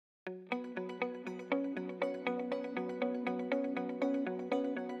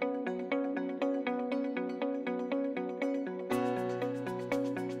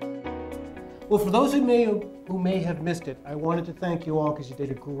Well, for those who may have missed it, I wanted to thank you all because you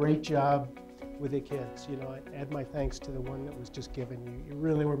did a great job with the kids. You know, I add my thanks to the one that was just given. You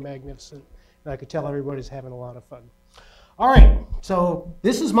really were magnificent, and I could tell everybody's having a lot of fun. All right, so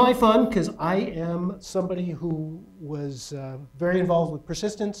this is my fun because I am somebody who was very involved with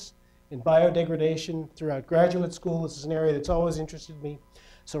persistence and biodegradation throughout graduate school. This is an area that's always interested me.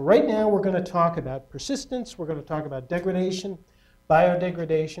 So right now we're going to talk about persistence, we're going to talk about degradation,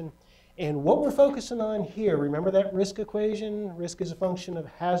 biodegradation, and what we're focusing on here, remember that risk equation? Risk is a function of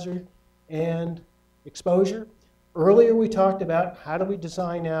hazard and exposure. Earlier we talked about how do we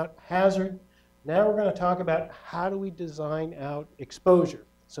design out hazard. Now we're going to talk about how do we design out exposure.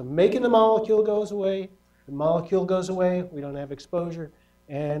 So making the molecule goes away, the molecule goes away, we don't have exposure,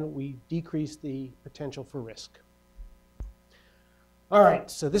 and we decrease the potential for risk. All right,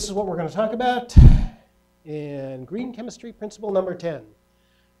 so this is what we're going to talk about in green chemistry principle number 10.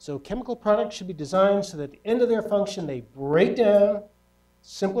 So chemical products should be designed so that at the end of their function they break down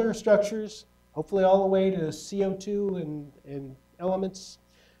simpler structures, hopefully all the way to CO2 and elements,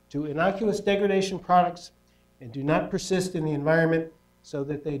 to innocuous degradation products, and do not persist in the environment so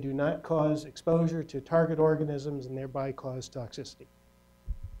that they do not cause exposure to target organisms and thereby cause toxicity.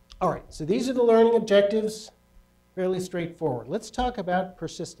 All right, so these are the learning objectives, fairly straightforward. Let's talk about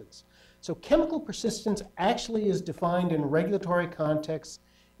persistence. So chemical persistence actually is defined in regulatory contexts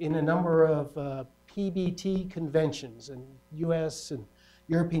in a number of PBT conventions, and US and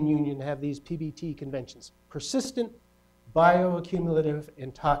European Union have these PBT conventions: persistent, bioaccumulative,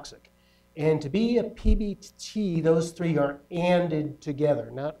 and toxic. And to be a PBT, those three are anded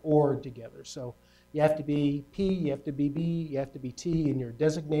together, not or'd together. So you have to be P, you have to be B, you have to be T, and you're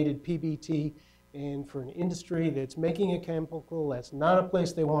designated PBT. And for an industry that's making a chemical, that's not a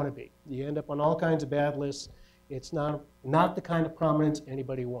place they want to be. You end up on all kinds of bad lists. It's not the kind of prominence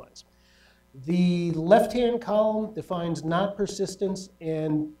anybody wants. The left-hand column defines not persistence,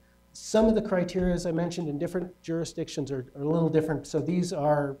 and some of the criteria, as I mentioned, in different jurisdictions are a little different, so these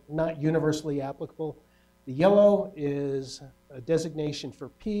are not universally applicable. The yellow is a designation for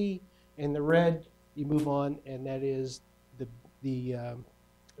P, and the red, you move on, and that is the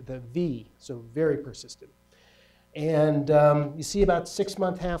V, so very persistent. And you see about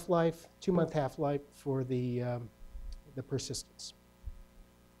 6-month half-life, 2-month half-life for the persistence,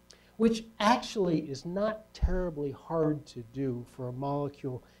 which actually is not terribly hard to do for a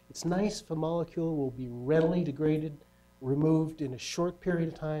molecule. It's nice if a molecule will be readily degraded, removed in a short period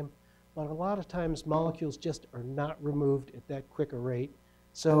of time, but a lot of times molecules just are not removed at that quick a rate.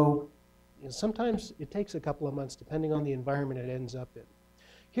 So sometimes it takes a couple of months depending on the environment it ends up in.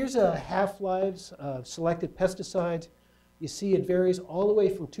 Here's a half-lives of selected pesticides. You see it varies all the way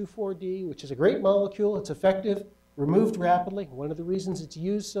from 2,4-D, which is a great molecule. It's effective, removed rapidly, one of the reasons it's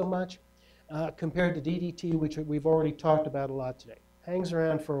used so much, compared to DDT, which we've already talked about a lot today. Hangs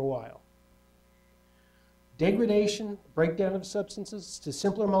around for a while. Degradation, breakdown of substances to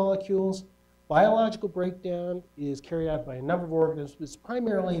simpler molecules. Biological breakdown is carried out by a number of organisms. It's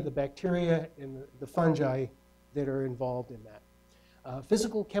primarily the bacteria and the fungi that are involved in that.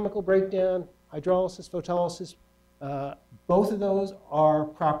 Physical chemical breakdown, hydrolysis, photolysis, both of those are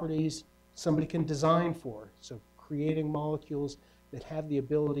properties somebody can design for. So creating molecules that have the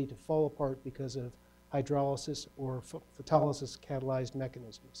ability to fall apart because of hydrolysis or photolysis catalyzed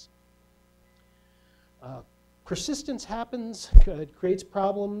mechanisms. Persistence happens, it creates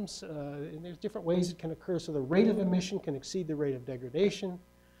problems, and there's different ways it can occur. So the rate of emission can exceed the rate of degradation.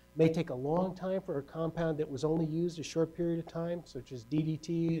 May take a long time for a compound that was only used a short period of time, such as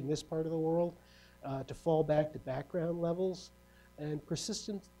DDT in this part of the world, to fall back to background levels. And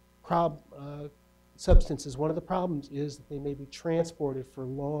persistent substances, one of the problems is that they may be transported for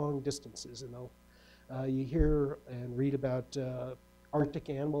long distances. And you hear and read about Arctic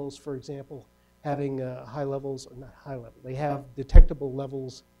animals, for example, having high levels, or not high level, they have detectable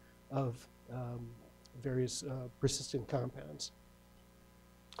levels of various persistent compounds.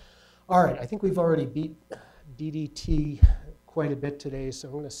 All right, I think we've already beat DDT quite a bit today, so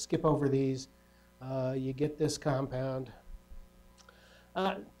I'm going to skip over these. You get this compound.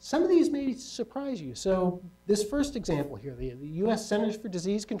 Some of these may surprise you. So this first example here, the U.S. Centers for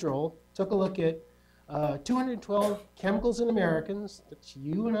Disease Control took a look at 212 chemicals in Americans. That's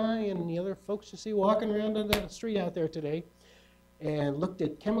you and I and the other folks you see walking around on the street out there today, and looked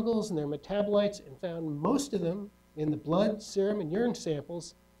at chemicals and their metabolites and found most of them in the blood, serum, and urine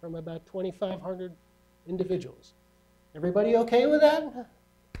samples from about 2,500 individuals. Everybody okay with that?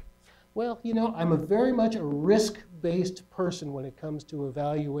 Well, you know, I'm very much a risk-based person when it comes to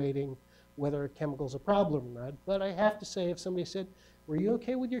evaluating whether a chemical's a problem or not. But I have to say, if somebody said, Were you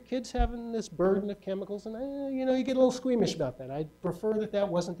okay with your kids having this burden of chemicals? And you know, you get a little squeamish about that. I'd prefer that that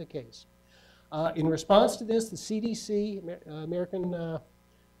wasn't the case. In response to this, the CDC,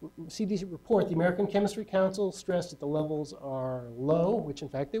 CDC report, the American Chemistry Council stressed that the levels are low, which in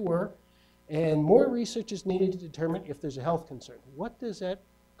fact they were, and more research is needed to determine if there's a health concern. What's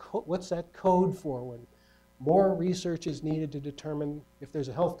that code for when more research is needed to determine if there's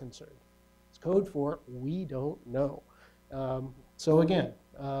a health concern? It's code for we don't know. So again,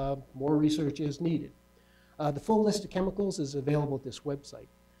 more research is needed. The full list of chemicals is available at this website.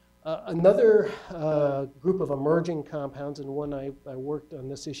 Another group of emerging compounds, and one I worked on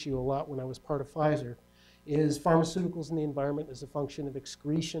this issue a lot when I was part of Pfizer, is pharmaceuticals in the environment as a function of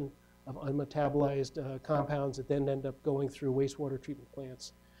excretion of unmetabolized compounds that then end up going through wastewater treatment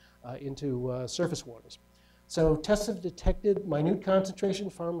plants into surface waters. So tests have detected minute concentration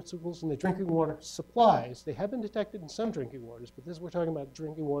of pharmaceuticals in the drinking water supplies. They have been detected in some drinking waters, but this we're talking about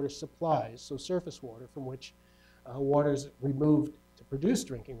drinking water supplies, so surface water from which water is removed to produce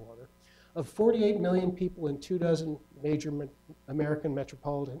drinking water, of 48 million people in 24 major American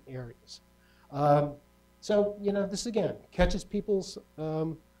metropolitan areas. So, you know, this again catches people's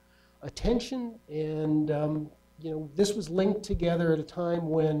attention, and you know, this was linked together at a time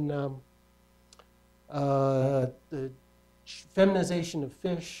when the feminization of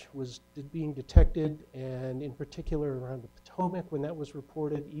fish was being detected, and in particular around the Potomac, when that was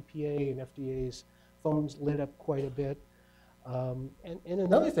reported, EPA and FDA's phones lit up quite a bit. And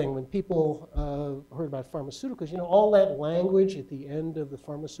another thing, when people heard about pharmaceuticals, you know, all that language at the end of the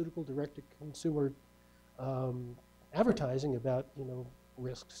pharmaceutical direct-to-consumer advertising about, you know,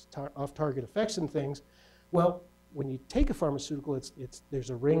 risks, off-target effects and things. Well, when you take a pharmaceutical, there's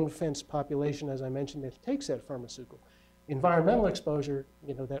a ring-fenced population, as I mentioned, that takes that pharmaceutical. Environmental exposure,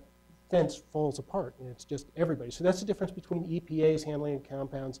 you know, that fence falls apart, and it's just everybody. So that's the difference between EPA's handling of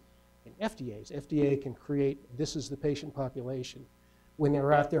compounds and FDA's. FDA can create, this is the patient population. When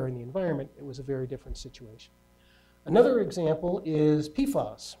they're out there in the environment, it was a very different situation. Another example is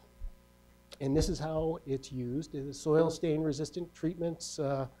PFAS. And this is how it's used. It is soil stain resistant treatments,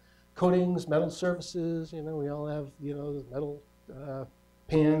 coatings, metal surfaces. You know, we all have, you know, metal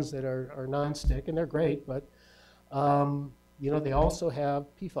pans that are non-stick, and they're great, but you know, they also have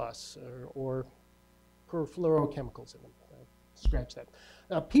PFAS or perfluorochemicals in them. Scratch that.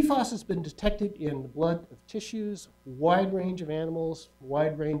 PFAS has been detected in the blood of tissues, wide range of animals,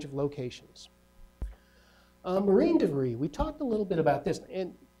 wide range of locations. Marine debris, we talked a little bit about this,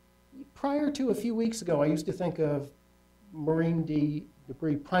 and prior to a few weeks ago, I used to think of marine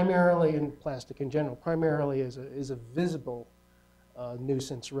debris primarily, in plastic in general, primarily as a visible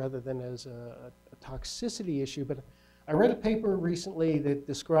nuisance rather than as a toxicity issue. But I read a paper recently that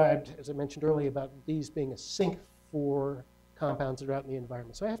described, as I mentioned earlier, about these being a sink for compounds that are out in the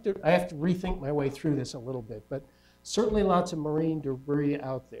environment. So I have to rethink my way through this a little bit, but certainly lots of marine debris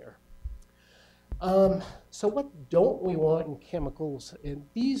out there. So what don't we want in chemicals? And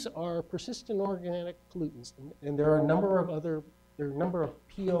these are persistent organic pollutants, and there are a number of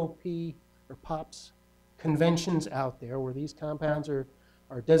POP or POPs conventions out there where these compounds are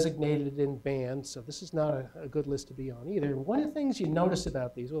designated and banned, so this is not a good list to be on either. And one of the things you notice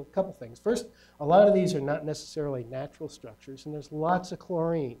about these, well, a couple things. First, a lot of these are not necessarily natural structures, and there's lots of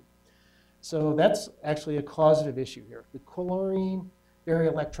chlorine. So that's actually a causative issue here. The chlorine, very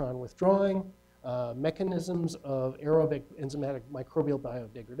electron withdrawing, mechanisms of aerobic enzymatic microbial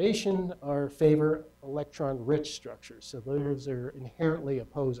biodegradation favor electron-rich structures. So those are inherently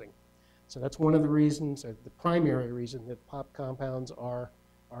opposing. So that's one of the reasons, or the primary reason, that POP compounds are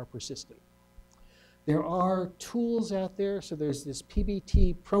persistent. There are tools out there. So there's this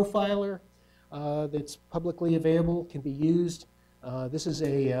PBT profiler that's publicly available, can be used. This is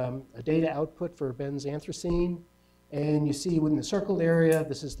a data output for benzanthracene. And you see within the circled area,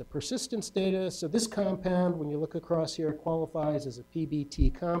 this is the persistence data. So this compound, when you look across here, qualifies as a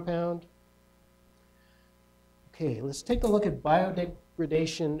PBT compound. Okay, let's take a look at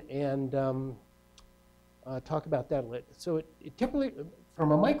biodegradation and talk about that a little. So it typically,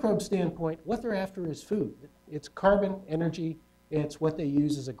 from a microbe standpoint, what they're after is food. It's carbon, energy, it's what they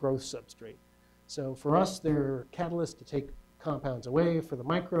use as a growth substrate. So for us, they're catalysts to take compounds away. For the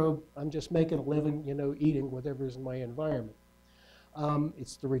microbe, I'm just making a living, you know, eating whatever's in my environment.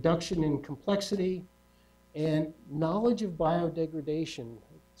 It's the reduction in complexity and knowledge of biodegradation.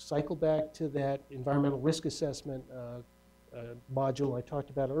 Cycle back to that environmental risk assessment module I talked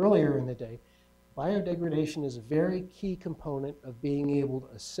about earlier in the day. Biodegradation is a very key component of being able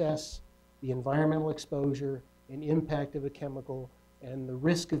to assess the environmental exposure and impact of a chemical and the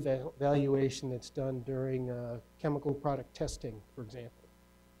risk evaluation that's done during chemical product testing, for example.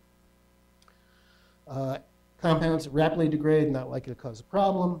 Compounds that rapidly degrade, not likely to cause a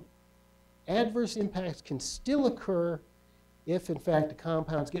problem. Adverse impacts can still occur if, in fact, the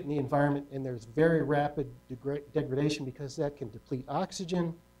compounds get in the environment and there's very rapid degradation, because that can deplete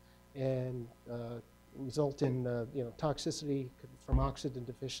oxygen and result in toxicity from oxygen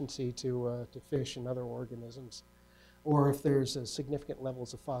deficiency to fish and other organisms. Or if there's significant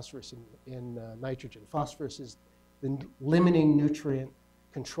levels of phosphorus in nitrogen. Phosphorus is the limiting nutrient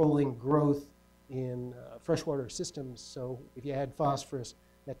controlling growth in freshwater systems. So if you add phosphorus,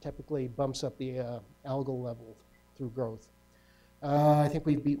 that typically bumps up the algal level through growth. I think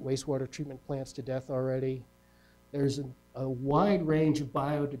we've beat wastewater treatment plants to death already. There's a wide range of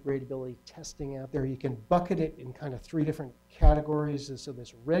biodegradability testing out there. You can bucket it in kind of 3 different categories. So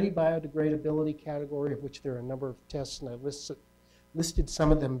this ready biodegradability category, of which there are a number of tests, and I've listed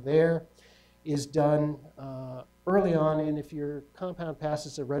some of them there, is done early on. And if your compound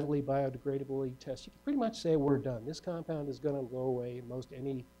passes a readily biodegradability test, you can pretty much say we're done. This compound is going to go away in most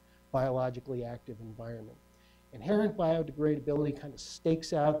any biologically active environment. Inherent biodegradability kind of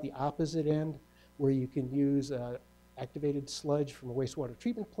stakes out the opposite end, where you can use activated sludge from a wastewater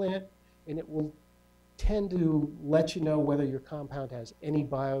treatment plant, and it will tend to let you know whether your compound has any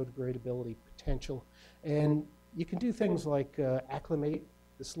biodegradability potential. And you can do things like acclimate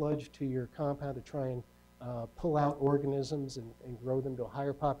the sludge to your compound to try and pull out organisms and grow them to a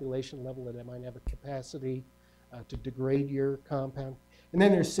higher population level that might have a capacity to degrade your compound. And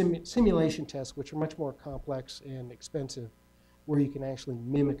then there's simulation tests, which are much more complex and expensive, where you can actually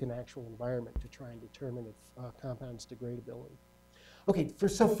mimic an actual environment to try and determine if compounds degradability. Okay,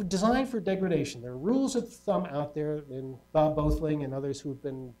 so for design for degradation, there are rules of thumb out there, and Bob Bothling and others who have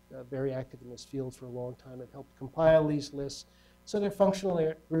been very active in this field for a long time have helped compile these lists. So there are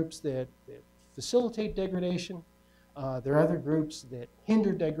functional groups that facilitate degradation. There are other groups that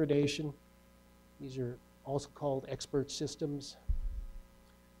hinder degradation. These are also called expert systems.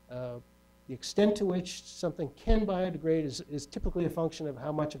 The extent to which something can biodegrade is typically a function of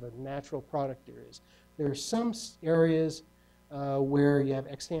how much of a natural product there is. There are some areas where you have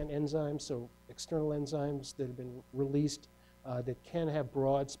extant enzymes, so external enzymes that have been released that can have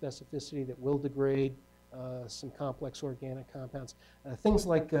broad specificity that will degrade some complex organic compounds. Things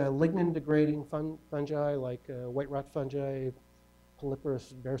like lignin-degrading fungi, like white rot fungi,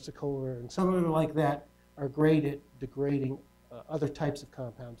 Polyporus versicolor, and some of them like that are great at degrading other types of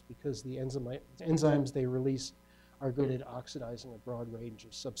compounds, because the enzymes they release are good at oxidizing a broad range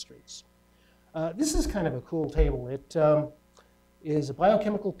of substrates. This is kind of a cool table. It is a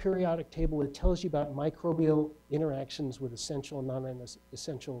biochemical periodic table that tells you about microbial interactions with essential and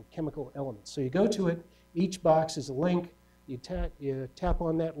non-essential chemical elements. So you go to it, each box is a link, you tap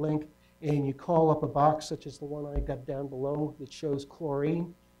on that link, and you call up a box such as the one I got down below that shows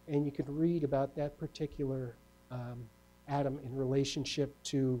chlorine, and you can read about that particular atom in relationship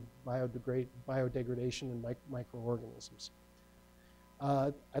to biodegradation in microorganisms.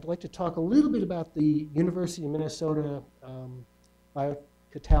 I'd like to talk a little bit about the University of Minnesota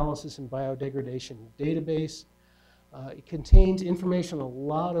Biocatalysis and Biodegradation database. It contains information on a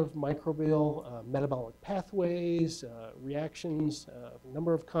lot of microbial metabolic pathways, reactions, a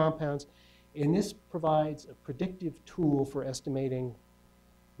number of compounds, and this provides a predictive tool for estimating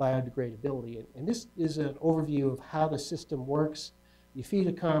biodegradability. And this is an overview of how the system works. You feed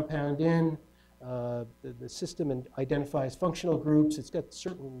a compound in, the system identifies functional groups. It's got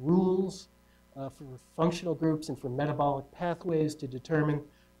certain rules for functional groups and for metabolic pathways to determine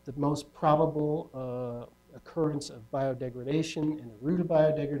the most probable occurrence of biodegradation and the route of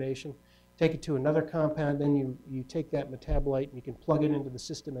biodegradation. Take it to another compound, then you take that metabolite and you can plug it into the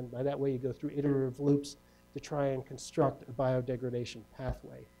system, and by that way you go through iterative loops to try and construct a biodegradation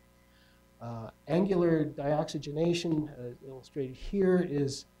pathway. Angular dioxygenation, illustrated here,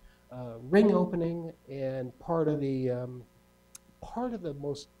 is ring opening, and part of the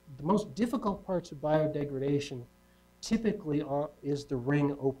most difficult parts of biodegradation typically is the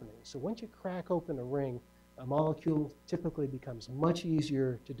ring opening. So once you crack open a ring, a molecule typically becomes much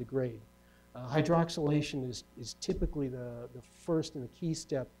easier to degrade. Hydroxylation is typically the first and the key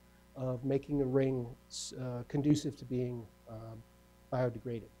step of making a ring conducive to being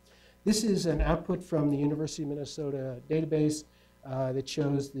biodegraded. This is an output from the University of Minnesota database that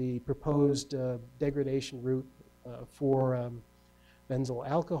shows the proposed degradation route for benzyl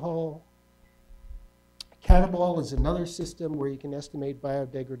alcohol. Catabol is another system where you can estimate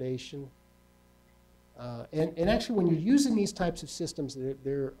biodegradation. And actually, when you're using these types of systems,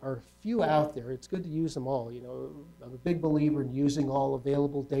 there are few out there. It's good to use them all. You know, I'm a big believer in using all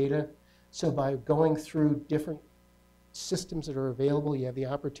available data. So by going through different systems that are available, you have the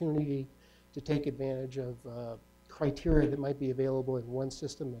opportunity to take advantage of criteria that might be available in one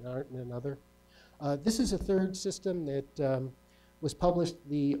system that aren't in another. This is a third system that was published.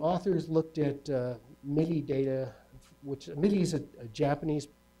 The authors looked at MIDI data, which MIDI is a Japanese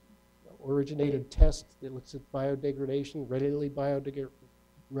originated test that looks at biodegradation, ready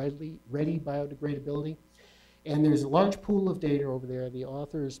biodegradability. And there's a large pool of data over there. The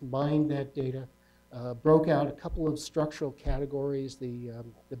authors mined that data, broke out a couple of structural categories, the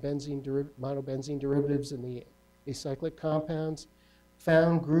monobenzene derivatives and the acyclic compounds,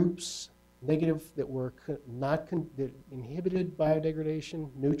 found groups negative that were that inhibited biodegradation,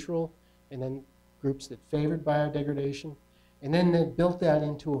 neutral, and then groups that favored biodegradation. And then they built that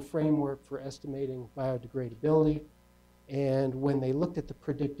into a framework for estimating biodegradability. And when they looked at the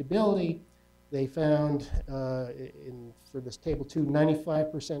predictability, they found for this table 2,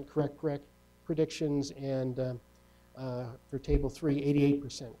 95% correct predictions, and for table 3,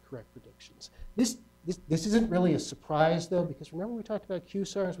 88% correct predictions. This isn't really a surprise, though, because remember we talked about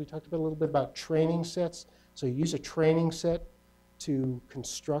QSARs, we talked about a little bit about training sets. So you use a training set to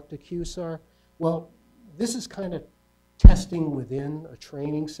construct a QSAR. Well, this is kind of testing within a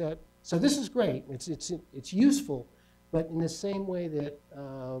training set. So this is great. It's useful, but in the same way that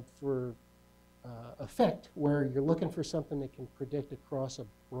for effect, where you're looking for something that can predict across a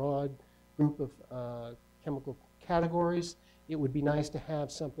broad group of chemical categories, it would be nice to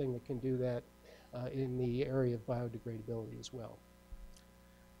have something that can do that in the area of biodegradability as well.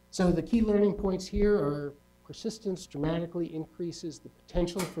 So the key learning points here are persistence dramatically increases the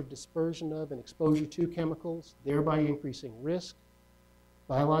potential for dispersion of and exposure to chemicals, thereby increasing risk.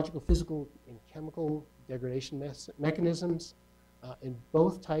 Biological, physical, and chemical degradation mechanisms in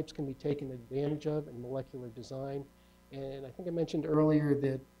both types can be taken advantage of in molecular design. And I think I mentioned earlier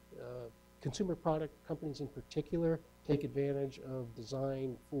that consumer product companies in particular take advantage of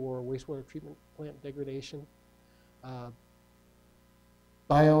design for wastewater treatment plant degradation.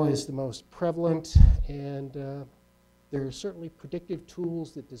 Bio is the most prevalent, and there are certainly predictive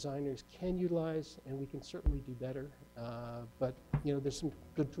tools that designers can utilize, and we can certainly do better. But you know, there's some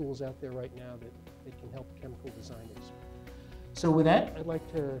good tools out there right now that can help chemical designers. So with that, I'd like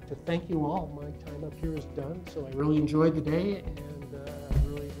to thank you all. My time up here is done, so I really enjoyed the day, and I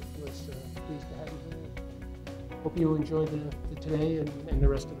really was pleased to have you here. Hope you enjoyed the today and the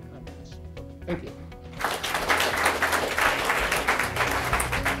rest of the conference. Thank you.